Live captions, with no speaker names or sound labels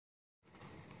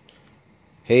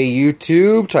Hey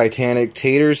YouTube, Titanic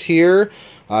Taters here.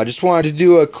 Just wanted to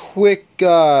do a quick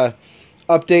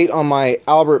update on my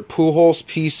Albert Pujols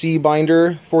PC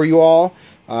binder for you all.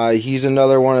 He's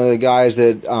another one of the guys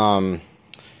that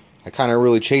I kind of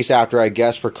really chase after, I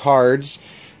guess, for cards.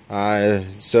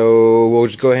 So we'll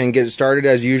just go ahead and get it started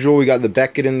as usual. We got the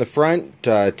Beckett in the front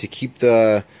to keep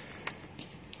the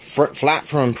front flat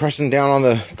from pressing down on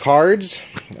the cards.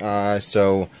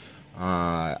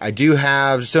 I do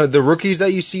have, so the rookies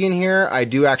that you see in here, I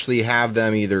do actually have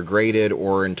them either graded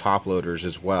or in top loaders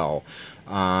as well.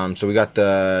 So we got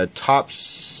the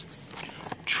tops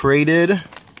traded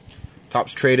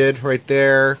right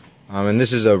there, and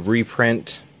this is a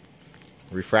reprint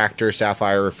refractor,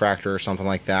 sapphire refractor or something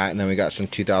like that. And then we got some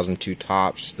 2002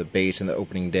 tops, the base and the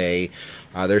opening day.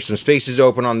 There's some spaces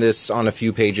open on this on a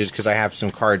few pages because I have some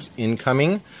cards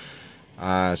incoming.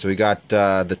 So we got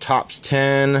the tops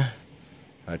 10,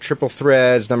 triple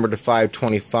threads, numbered to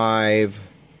 525,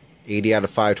 80 out of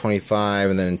 525,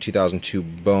 and then 2002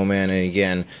 Bowman. And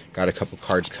again, got a couple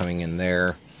cards coming in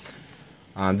there.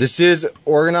 This is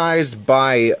organized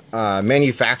by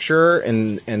manufacturer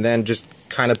and then just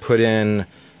kind of put in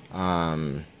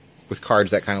with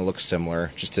cards that kind of look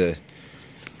similar, just to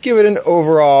give it an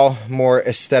overall more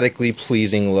aesthetically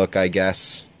pleasing look, I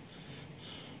guess.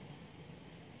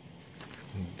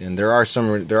 And there are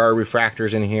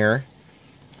refractors in here.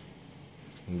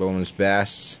 Bowman's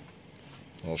best.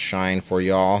 A little shine for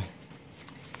y'all.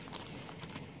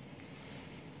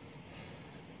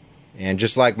 And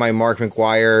just like my Mark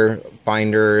McGwire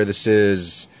binder, this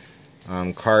is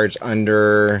cards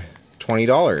under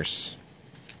 $20.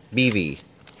 BV,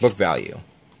 book value.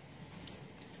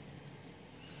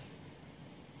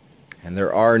 And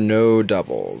there are no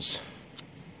doubles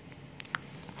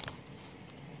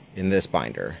in this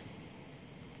binder.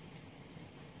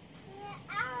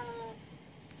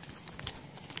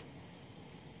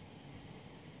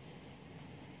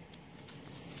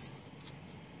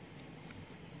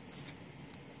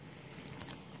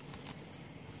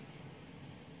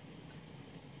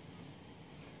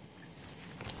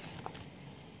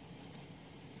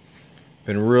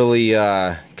 Been really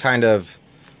kind of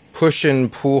pushing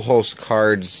Pujols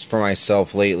cards for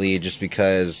myself lately, just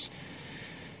because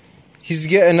he's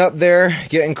getting up there,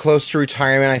 getting close to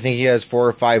retirement. I think he has 4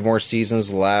 or 5 more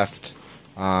seasons left.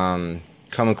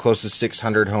 Coming close to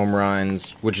 600 home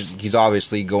runs, which he's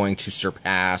obviously going to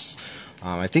surpass.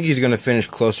 I think he's going to finish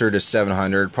closer to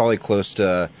 700, probably close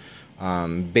to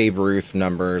Babe Ruth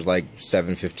numbers, like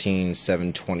 715,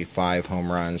 725 home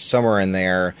runs, somewhere in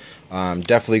there.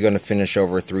 Definitely going to finish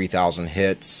over 3,000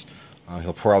 hits.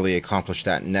 He'll probably accomplish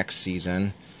that next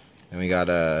season. Then we got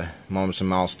Moments and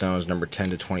Milestones, number 10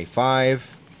 to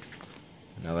 25.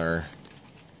 Another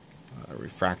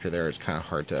refractor there. It's kind of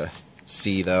hard to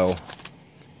see, though.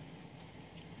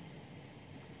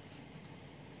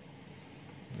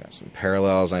 Got some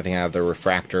parallels. I think I have the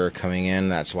refractor coming in.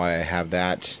 That's why I have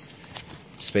that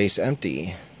space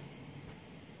empty.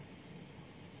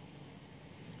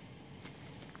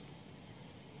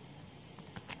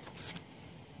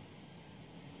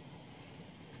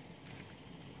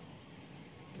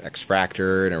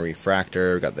 X-fractor and a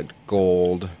refractor. We got the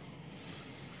gold.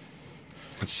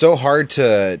 It's so hard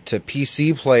to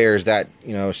PC players that,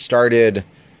 you know, started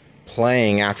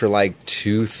playing after like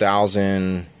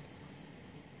 2000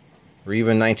 or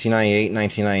even 1998,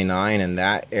 1999, and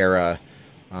that era.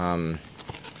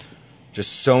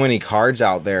 Just so many cards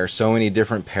out there, so many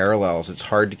different parallels. It's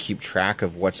hard to keep track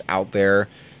of what's out there,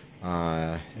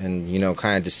 and, you know,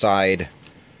 kind of decide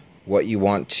what you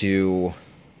want to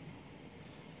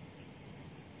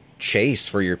chase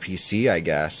for your PC, I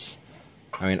guess.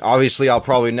 I mean, obviously, I'll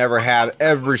probably never have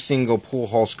every single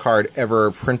Pujols card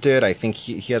ever printed. I think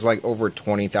he has like over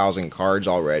 20,000 cards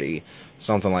already,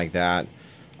 something like that.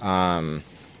 So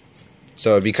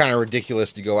it'd be kind of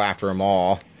ridiculous to go after them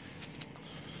all.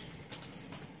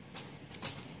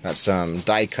 Got some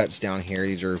die cuts down here.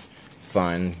 These are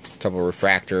fun. A couple of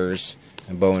refractors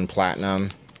and Bowman Platinum.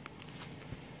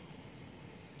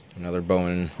 Another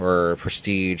Bowman or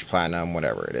Prestige Platinum,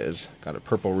 whatever it is. Got a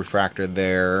purple refractor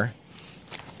there.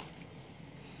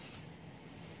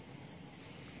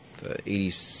 The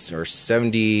 80 or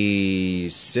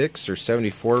 76 or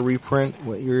 74 reprint.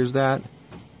 What year is that?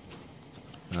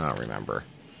 I don't remember.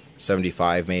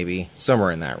 75 maybe.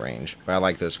 Somewhere in that range. But I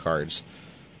like those cards.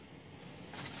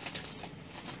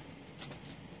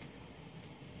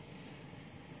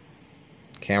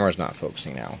 Camera's not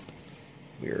focusing now.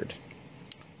 Weird.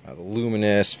 The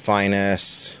Luminous,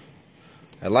 Finest.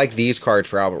 I like these cards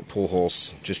for Albert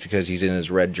Pujols just because he's in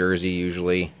his red jersey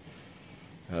usually.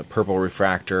 Purple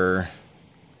refractor.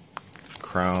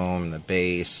 chrome, the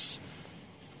base,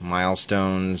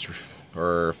 milestones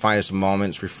or finest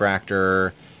moments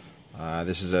refractor.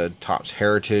 This is a Topps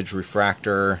Heritage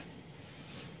refractor.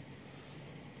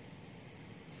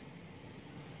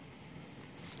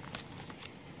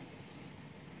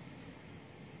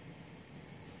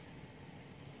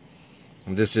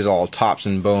 And this is all Topps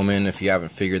and Bowman, if you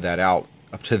haven't figured that out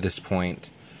up to this point.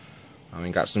 I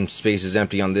got some spaces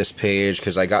empty on this page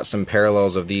because I got some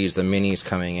parallels of these, the minis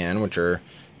coming in, which are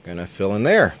going to fill in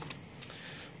there.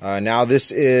 Now this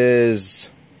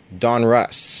is Don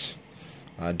Russ.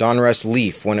 Don Russ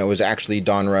Leaf, when it was actually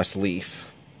Don Russ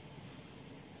Leaf.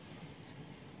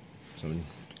 Some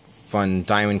fun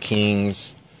Diamond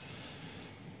Kings.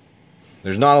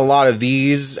 There's not a lot of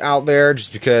these out there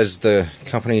just because the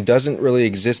company doesn't really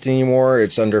exist anymore.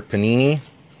 It's under Panini.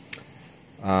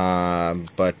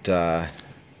 But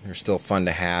they're still fun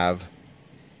to have.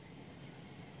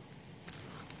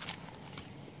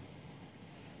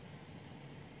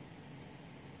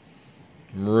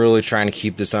 I'm really trying to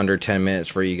keep this under 10 minutes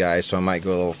for you guys, so I might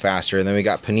go a little faster. And then we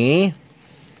got Panini,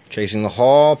 Chasing the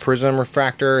Hall, Prism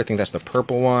Refractor. I think that's the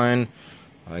purple one.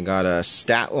 I got a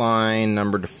Stat Line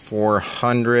numbered to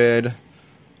 400, a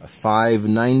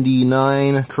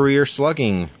 599 career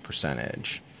slugging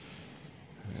percentage.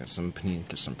 I got some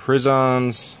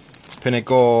Prisms,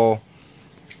 Pinnacle,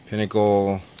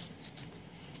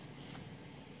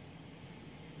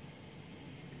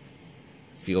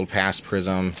 Field Pass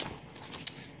Prism,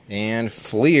 and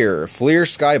Fleer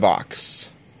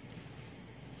Skybox.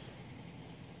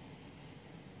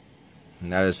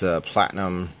 And that is the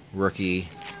Platinum Rookie,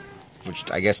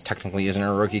 which I guess technically isn't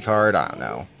a rookie card. I don't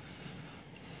know.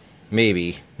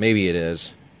 Maybe it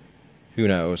is. Who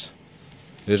knows?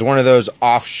 There's one of those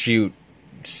offshoot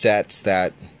sets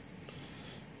that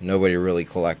nobody really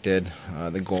collected.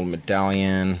 The gold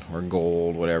medallion, or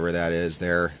gold, whatever that is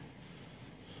there.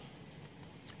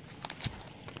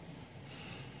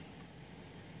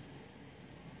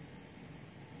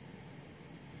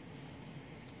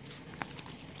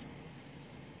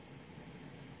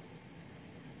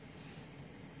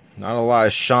 Not a lot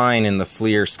of shine in the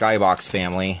Fleer Skybox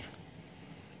family,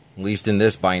 at least in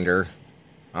this binder.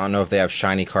 I don't know if they have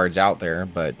shiny cards out there,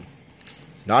 but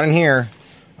not in here.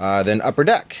 Then Upper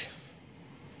Deck.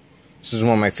 This is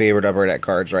one of my favorite Upper Deck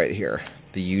cards right here.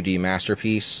 The UD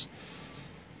Masterpiece.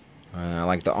 I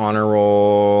like the Honor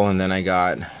Roll, and then I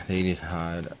got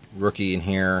the rookie in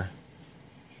here.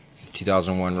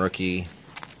 2001 rookie.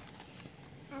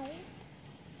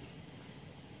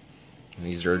 And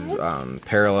these are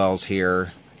parallels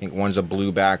here. I think one's a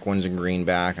blue back, one's a green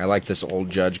back. I like this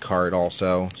old Judge card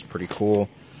also. It's pretty cool.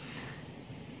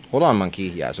 Hold on, monkey.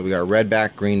 Yeah, so we got red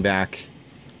back, green back,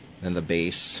 then the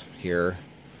base here.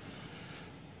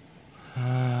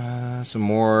 Some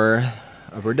more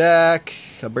Upper Deck,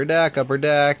 Upper Deck, Upper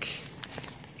Deck.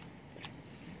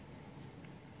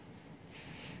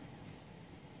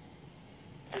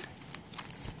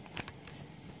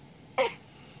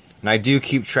 And I do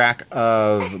keep track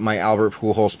of my Albert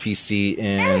Pujols PC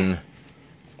in,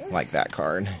 like that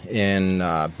card, in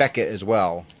Beckett as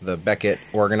well. The Beckett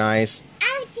Organize.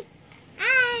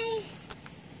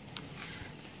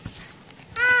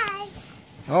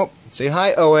 Oh, say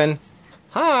hi, Owen.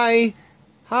 Hi.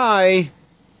 Hi.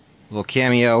 Little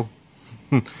cameo.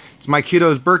 It's my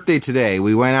kiddo's birthday today.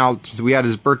 We went out, we had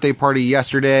his birthday party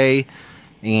yesterday,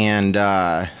 and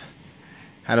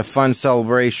had a fun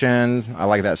celebration. I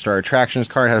like that Star Attractions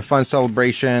card. Had a fun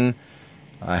celebration.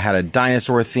 Had a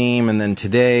dinosaur theme, and then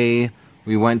today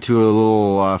we went to a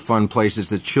little fun place. It's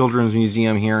the Children's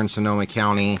Museum here in Sonoma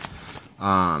County,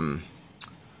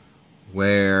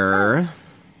 where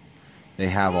they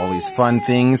have all these fun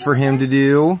things for him to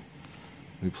do.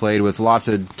 We played with lots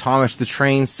of Thomas the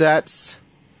Train sets.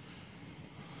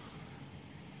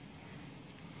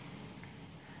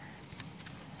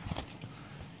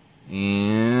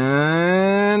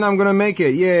 And I'm gonna make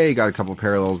it. Yay, got a couple of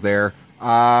parallels there.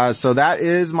 So that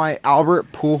is my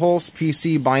Albert Pujols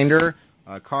PC binder.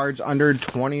 Cards under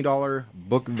 $20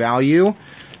 book value.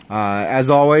 As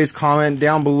always, comment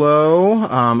down below.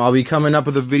 I'll be coming up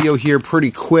with a video here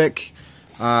pretty quick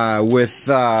with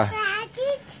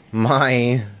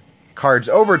my cards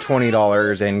over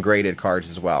 $20 and graded cards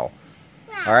as well.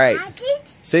 Alright.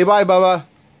 Say bye, Bubba.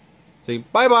 Say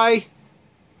bye-bye.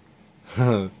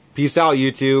 Peace out,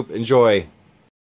 YouTube. Enjoy.